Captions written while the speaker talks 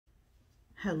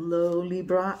Hello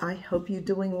Libra, I hope you're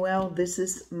doing well. This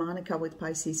is Monica with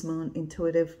Pisces Moon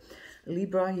Intuitive.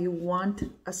 Libra, you want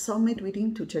a soulmate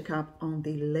reading to check up on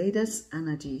the latest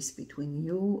energies between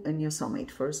you and your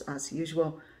soulmate. First, as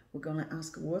usual, we're going to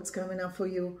ask what's coming up for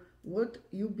you, what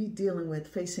you'll be dealing with,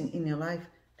 facing in your life,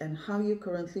 and how you're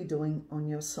currently doing on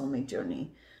your soulmate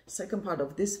journey. Second part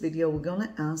of this video, we're going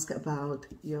to ask about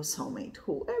your soulmate,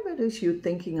 whoever it is you're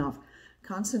thinking of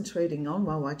concentrating on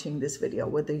while watching this video,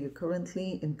 whether you're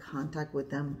currently in contact with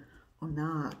them or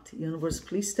not. Universe,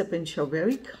 please step in, show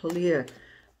very clear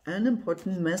and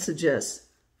important messages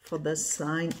for the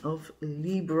sign of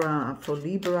Libra, for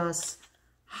Libra's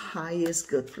highest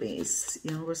good, please.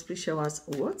 Universe, please show us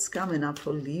what's coming up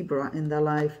for Libra in their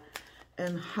life,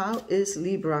 and how is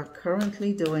Libra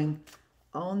currently doing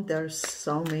on their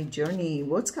soulmate journey.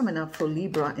 What's coming up for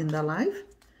Libra in their life,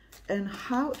 and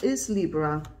how is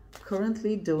Libra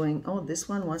currently doing? Oh, this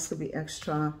one wants to be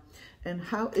extra. And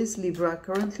how is Libra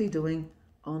currently doing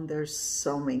on their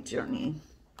soulmate journey?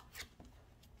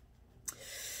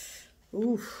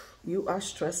 Oof, you are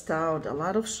stressed out. A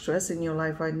lot of stress in your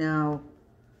life right now.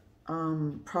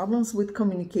 Problems with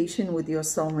communication with your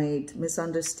soulmate,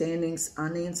 misunderstandings,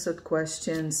 unanswered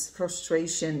questions,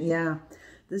 frustration. Yeah,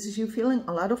 this is you feeling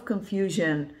a lot of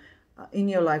confusion in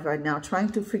your life right now, trying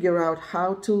to figure out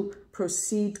how to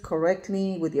proceed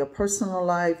correctly with your personal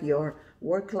life, your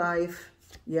work life.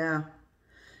 Yeah,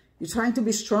 you're trying to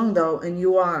be strong though, and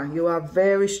you are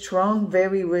very strong,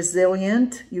 very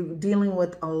resilient. You're dealing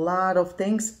with a lot of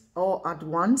things all at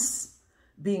once,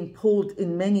 being pulled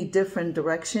in many different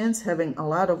directions, having a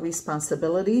lot of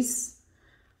responsibilities.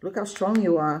 Look how strong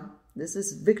you are. This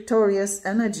is victorious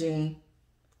energy.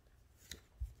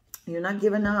 You're not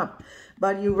giving up,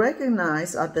 but you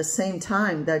recognize at the same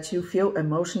time that you feel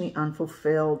emotionally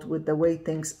unfulfilled with the way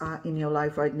things are in your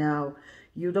life right now.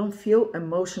 You don't feel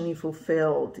emotionally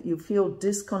fulfilled. You feel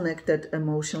disconnected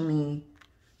emotionally.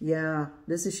 Yeah,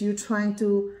 this is you trying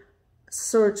to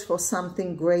search for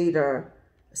something greater,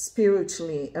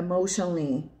 spiritually,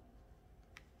 emotionally.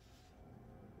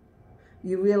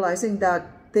 You're realizing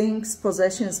that things,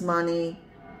 possessions, money,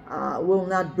 will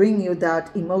not bring you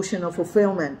that emotional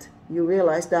fulfillment. You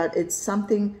realize that it's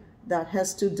something that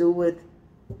has to do with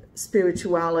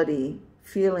spirituality,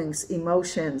 feelings,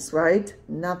 emotions, right?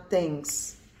 Not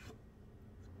things.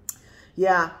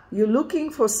 Yeah, you're looking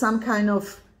for some kind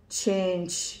of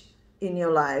change in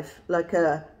your life, like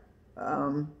a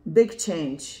big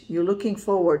change. You're looking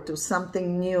forward to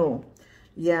something new.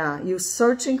 Yeah, you're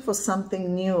searching for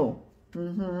something new.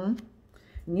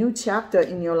 New chapter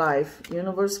in your life.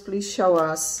 Universe, please show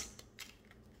us.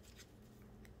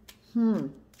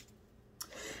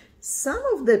 Some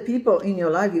of the people in your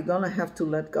life you're gonna have to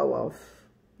let go of.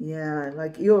 Yeah,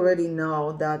 like you already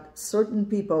know that certain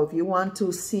people, if you want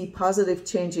to see positive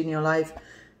change in your life,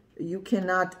 you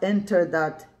cannot enter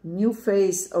that new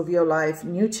phase of your life,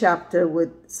 new chapter,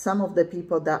 with some of the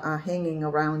people that are hanging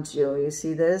around you. You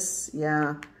see this?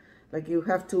 Yeah, like you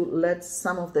have to let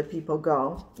some of the people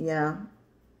go. Yeah.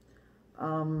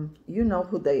 You know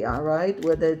who they are, right?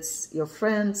 Whether it's your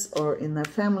friends or in their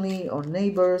family or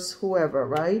neighbors, whoever,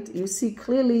 right? You see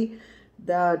clearly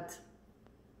that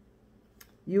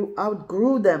you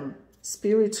outgrew them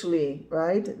spiritually,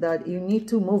 right? That you need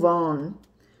to move on.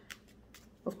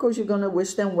 Of course, you're going to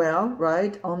wish them well,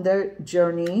 right? On their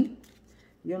journey.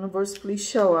 Universe, please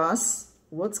show us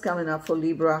what's coming up for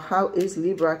Libra. How is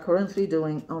Libra currently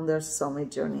doing on their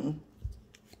soulmate journey?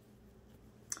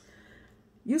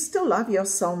 You still love your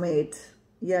soulmate.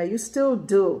 Yeah, you still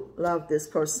do love this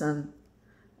person.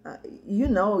 You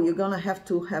know you're going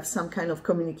to have some kind of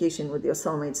communication with your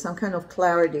soulmate. Some kind of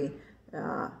clarity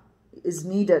is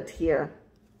needed here.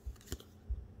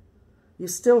 You're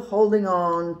still holding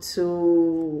on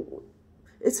to...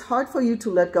 It's hard for you to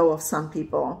let go of some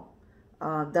people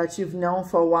that you've known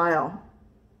for a while.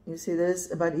 You see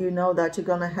this? But you know that you're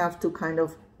going to have to kind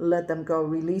of let them go,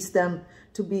 release them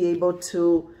to be able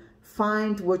to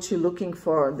find what you're looking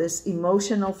for, this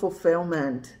emotional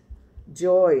fulfillment,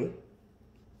 joy.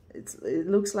 It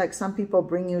looks like some people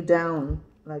bring you down,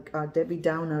 like Debbie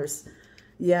Downers.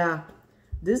 Yeah,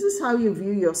 this is how you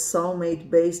view your soulmate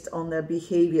based on their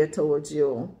behavior towards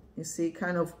you. You see,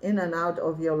 kind of in and out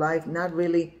of your life, not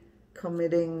really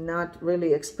committing, not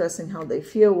really expressing how they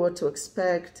feel, what to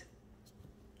expect,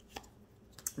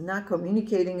 not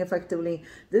communicating effectively.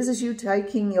 This is you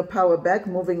taking your power back,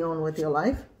 moving on with your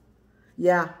life.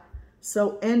 Yeah,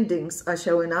 so endings are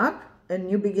showing up and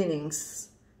new beginnings.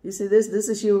 You see this? This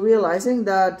is you realizing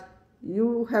that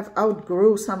you have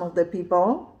outgrew some of the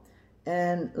people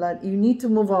and like you need to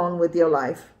move on with your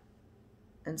life.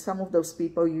 And some of those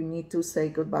people you need to say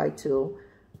goodbye to.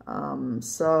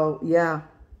 So yeah,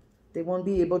 they won't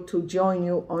be able to join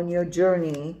you on your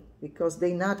journey because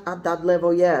they're not at that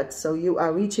level yet. So you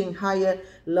are reaching higher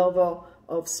level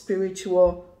of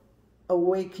spiritual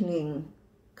awakening,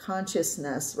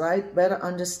 consciousness, right? Better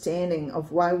understanding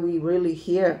of why we really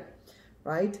here,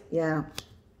 right? Yeah.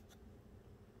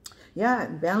 Yeah,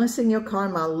 balancing your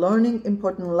karma, learning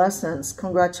important lessons.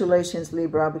 Congratulations,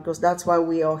 Libra, because that's why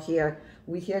we are here.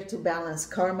 We're here to balance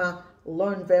karma,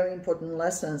 learn very important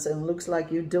lessons, and looks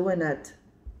like you're doing it.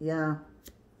 Yeah.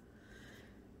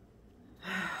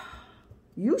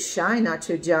 You shine at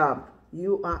your job.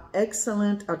 You are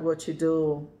excellent at what you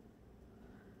do.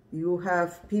 You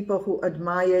have people who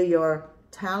admire your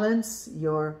talents,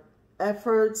 your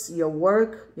efforts, your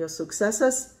work, your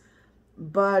successes,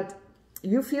 but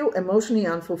you feel emotionally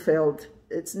unfulfilled.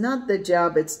 It's not the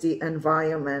job, it's the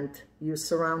environment you're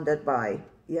surrounded by.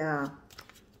 Yeah.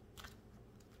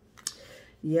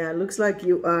 Yeah, looks like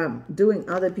you are doing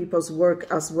other people's work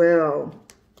as well,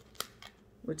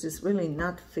 which is really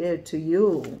not fair to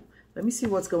you. Let me see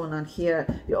what's going on here.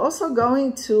 You're also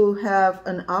going to have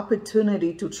an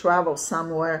opportunity to travel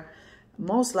somewhere,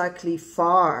 most likely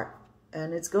far,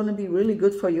 and it's going to be really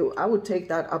good for you. I would take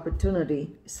that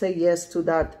opportunity. Say yes to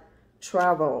that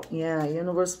travel. Yeah,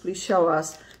 universe, please show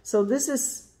us. So this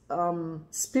is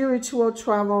spiritual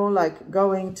travel, like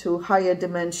going to higher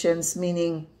dimensions,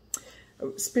 meaning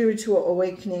spiritual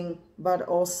awakening, but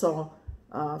also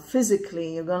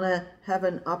physically, you're going to have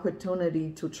an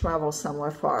opportunity to travel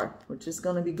somewhere far, which is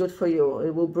going to be good for you.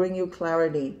 It will bring you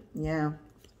clarity. Yeah.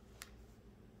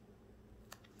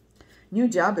 New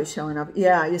job is showing up.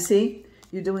 Yeah, you see,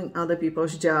 you're doing other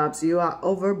people's jobs. You are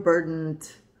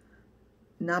overburdened,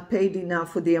 not paid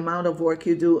enough for the amount of work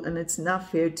you do, and it's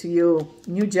not fair to you.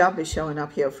 New job is showing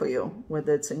up here for you,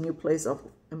 whether it's a new place of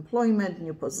employment,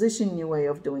 new position, new way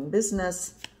of doing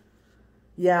business.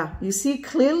 Yeah, you see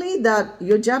clearly that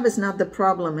your job is not the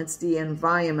problem. It's the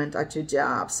environment at your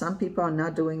job. Some people are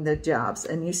not doing their jobs,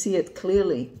 and you see it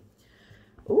clearly.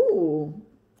 Ooh,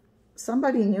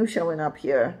 somebody new showing up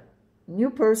here. New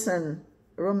person,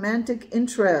 romantic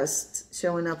interest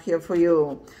showing up here for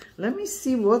you. Let me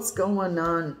see what's going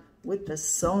on with the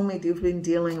soulmate you've been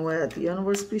dealing with. The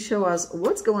universe, please show us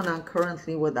what's going on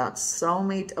currently with that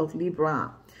soulmate of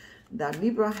Libra that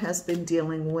Libra has been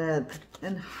dealing with.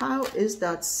 And how is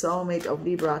that soulmate of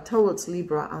Libra towards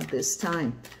Libra at this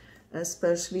time,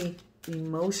 especially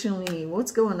emotionally?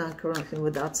 What's going on currently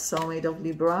with that soulmate of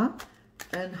Libra?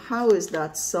 And how is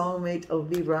that soulmate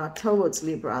of Libra towards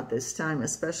Libra at this time,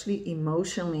 especially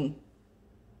emotionally?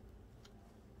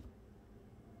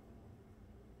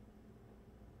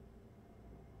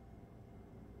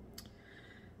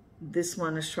 This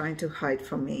one is trying to hide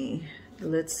from me.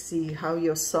 Let's see how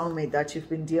your soulmate that you've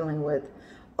been dealing with.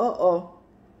 Uh-oh.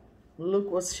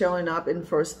 Look what's showing up in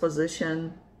first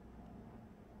position.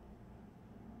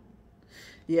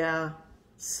 Yeah.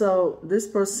 So this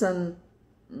person,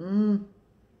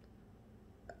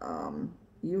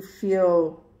 you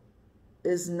feel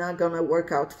is not going to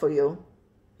work out for you.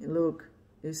 Look,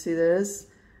 you see this?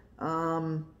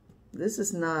 This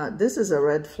is a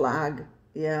red flag.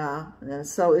 Yeah.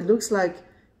 So it looks like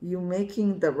you're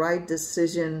making the right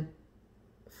decision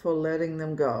for letting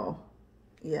them go.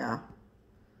 Yeah.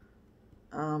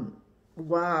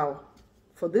 Wow.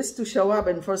 For this to show up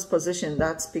in first position,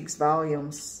 that speaks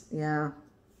volumes. Yeah.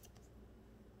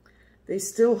 They're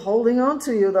still holding on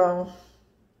to you, though.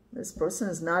 This person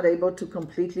is not able to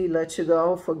completely let you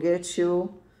go, forget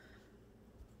you.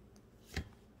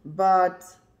 But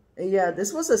yeah,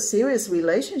 this was a serious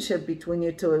relationship between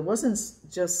you two. It wasn't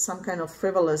just some kind of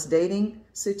frivolous dating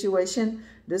situation.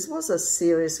 This was a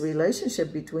serious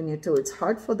relationship between you two. It's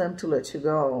hard for them to let you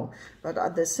go. But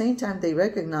at the same time, they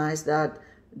recognize that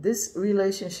this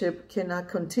relationship cannot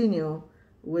continue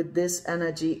with this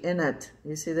energy in it.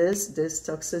 You see this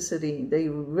toxicity. They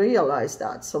realize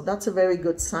that. So that's a very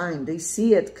good sign. They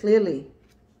see it clearly.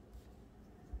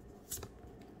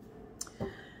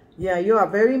 Yeah, you are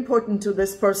very important to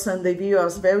this person. They view you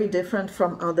as very different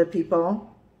from other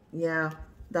people. Yeah,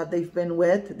 that they've been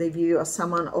with. They view you as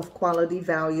someone of quality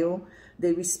value.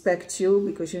 They respect you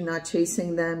because you're not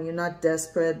chasing them. You're not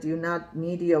desperate. You're not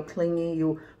needy or clingy.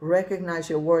 You recognize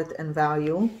your worth and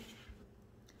value.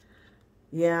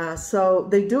 Yeah, so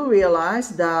they do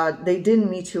realize that they didn't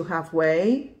meet you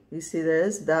halfway. You see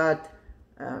this? That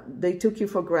they took you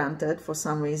for granted for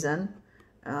some reason.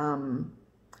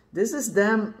 This is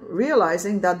them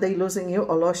realizing that they're losing you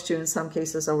or lost you in some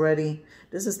cases already.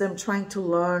 This is them trying to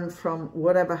learn from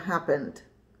whatever happened.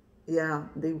 Yeah,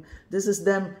 this is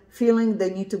them feeling they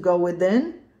need to go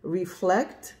within,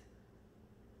 reflect,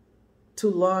 to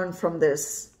learn from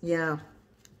this. Yeah.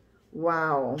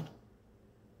 Wow.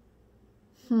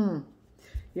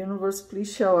 Universe,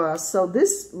 please show us. So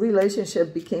this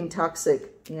relationship became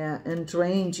toxic, yeah, and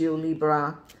drained you,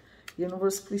 Libra.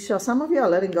 Universe, please show. Some of you are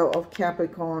letting go of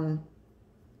Capricorn,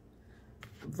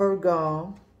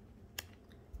 Virgo.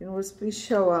 Universe, please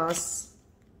show us.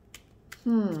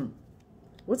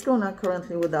 What's going on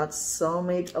currently with that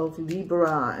soulmate of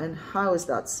Libra? And how is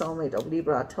that soulmate of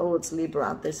Libra towards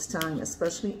Libra at this time,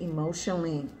 especially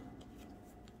emotionally?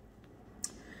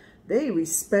 They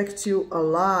respect you a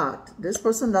lot. This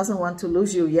person doesn't want to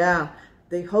lose you. Yeah,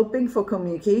 they're hoping for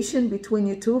communication between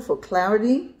you two, for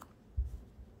clarity.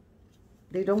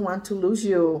 They don't want to lose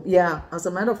you. Yeah, as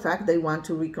a matter of fact, they want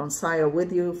to reconcile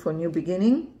with you for new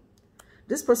beginning.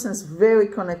 This person is very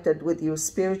connected with you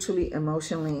spiritually,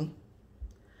 emotionally.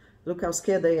 Look how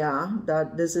scared they are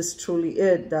that this is truly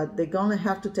it, that they're going to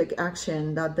have to take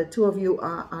action, that the two of you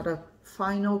are at a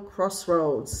final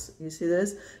crossroads. You see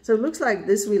this? So it looks like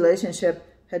this relationship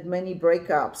had many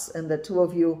breakups and the two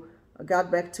of you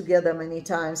got back together many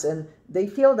times, and they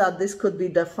feel that this could be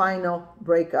the final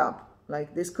breakup.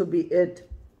 Like this could be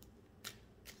it.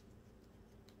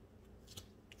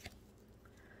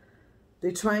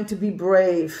 They're trying to be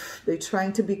brave. They're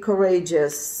trying to be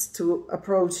courageous to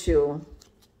approach you.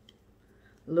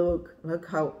 Look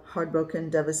how heartbroken,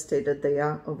 devastated they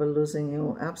are over losing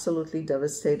you. Absolutely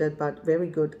devastated, but very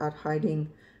good at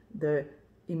hiding the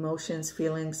emotions,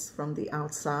 feelings from the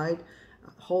outside.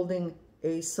 Holding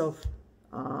Ace of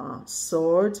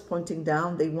Swords, pointing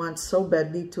down. They want so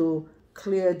badly to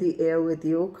clear the air with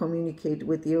you, communicate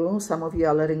with you. Some of you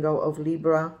are letting go of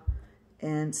Libra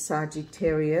and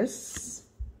Sagittarius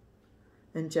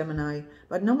and Gemini.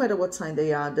 But no matter what sign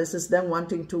they are, this is them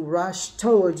wanting to rush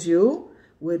towards you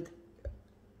with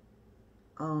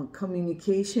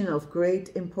communication of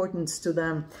great importance to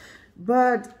them.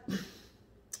 But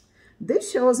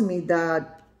this shows me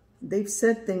that they've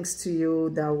said things to you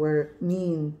that were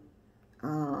mean,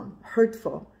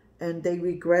 hurtful, and they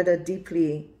regretted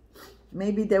deeply.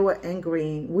 Maybe they were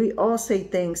angry. We all say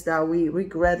things that we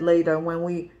regret later when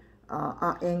we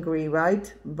are angry,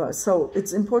 right? But so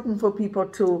it's important for people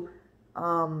to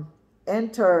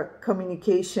enter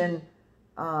communication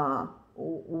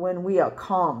when we are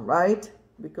calm, right?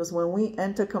 Because when we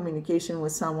enter communication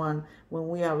with someone, when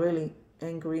we are really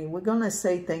angry, we're gonna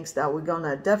say things that we're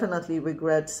gonna definitely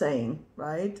regret saying,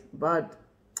 right? But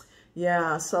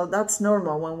yeah, so that's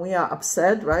normal when we are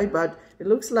upset, right? But it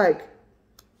looks like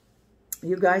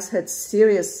you guys had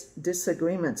serious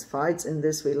disagreements, fights in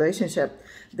this relationship.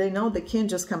 They know they can't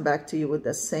just come back to you with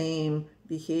the same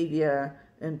behavior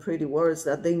and pretty words,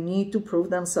 that they need to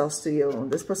prove themselves to you.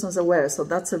 This person's aware. So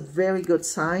that's a very good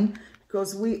sign,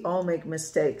 because we all make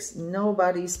mistakes.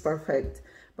 Nobody's perfect.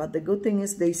 But the good thing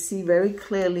is they see very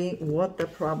clearly what the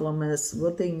problem is,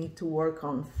 what they need to work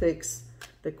on, fix.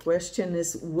 The question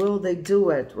is, will they do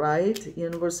it, right?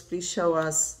 Universe, please show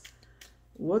us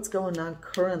what's going on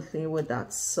currently with that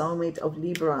soulmate of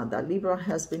Libra that Libra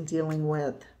has been dealing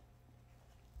with.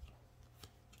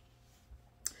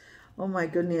 Oh my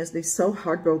goodness, they're so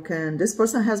heartbroken. This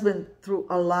person has been through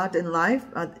a lot in life.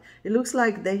 It looks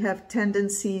like they have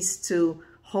tendencies to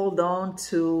hold on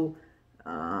to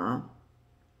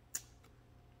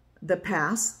the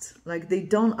past. Like they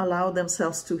don't allow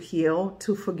themselves to heal,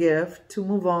 to forgive, to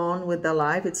move on with their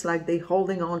life. It's like they're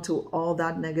holding on to all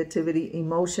that negativity,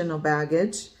 emotional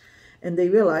baggage. And they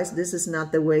realize this is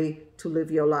not the way to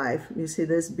live your life. You see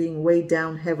this, being weighed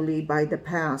down heavily by the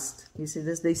past. You see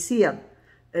this, they see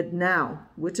it now,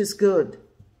 which is good.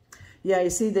 Yeah, you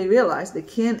see, they realize they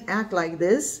can't act like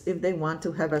this if they want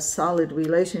to have a solid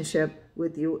relationship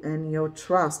with you and your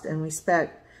trust and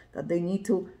respect. That they need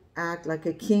to act like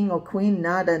a king or queen,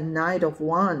 not a knight of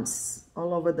wands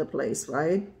all over the place,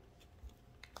 right?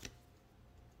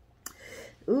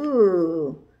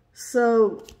 Ooh,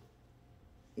 so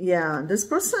yeah, this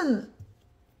person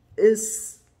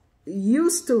is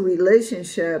used to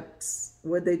relationships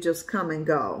where they just come and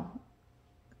go,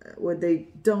 where they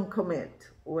don't commit,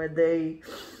 where they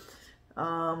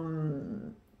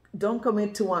don't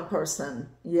commit to one person.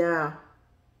 Yeah.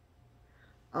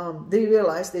 They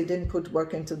realize they didn't put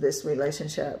work into this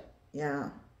relationship.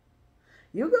 Yeah.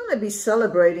 You're going to be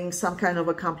celebrating some kind of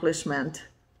accomplishment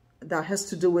that has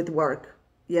to do with work.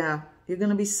 Yeah. You're going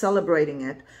to be celebrating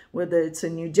it, whether it's a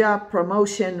new job,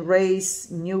 promotion,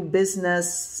 raise, new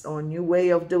business, or new way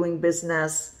of doing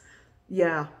business.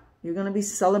 Yeah. You're going to be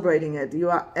celebrating it. You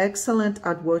are excellent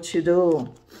at what you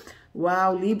do.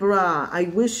 Wow, Libra, I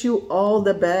wish you all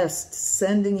the best.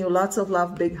 Sending you lots of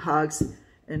love, big hugs.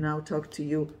 And I'll talk to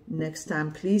you next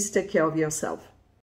time. Please take care of yourself.